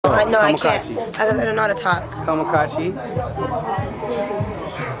No, I can't. I don't know how to talk. Kamakachi.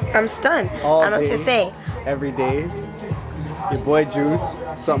 I'm stunned. All I don't know what to say. Every day. Your boy Juice.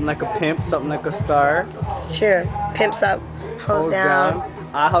 Something like a pimp, something like a star. Sure. Pimps up, hoes down.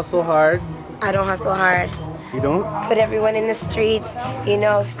 I hustle hard. I don't hustle hard. You don't? Put everyone in the streets, you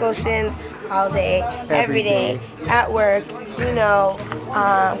know, Scotians all day, every day, at work, you know,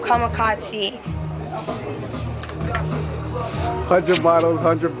 Kamakachi. 100 bottles,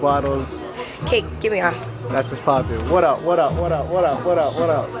 100 bottles. Okay, give me on. That's just popping. What up, what up, what up, what up, what up, what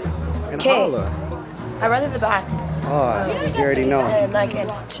up? Okay. I'd rather the back. Oh, you already know. And I can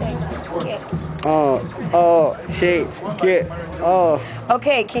shake. Okay. Oh, shake, get, oh.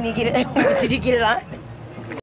 Okay, can you get it? Did you get it on?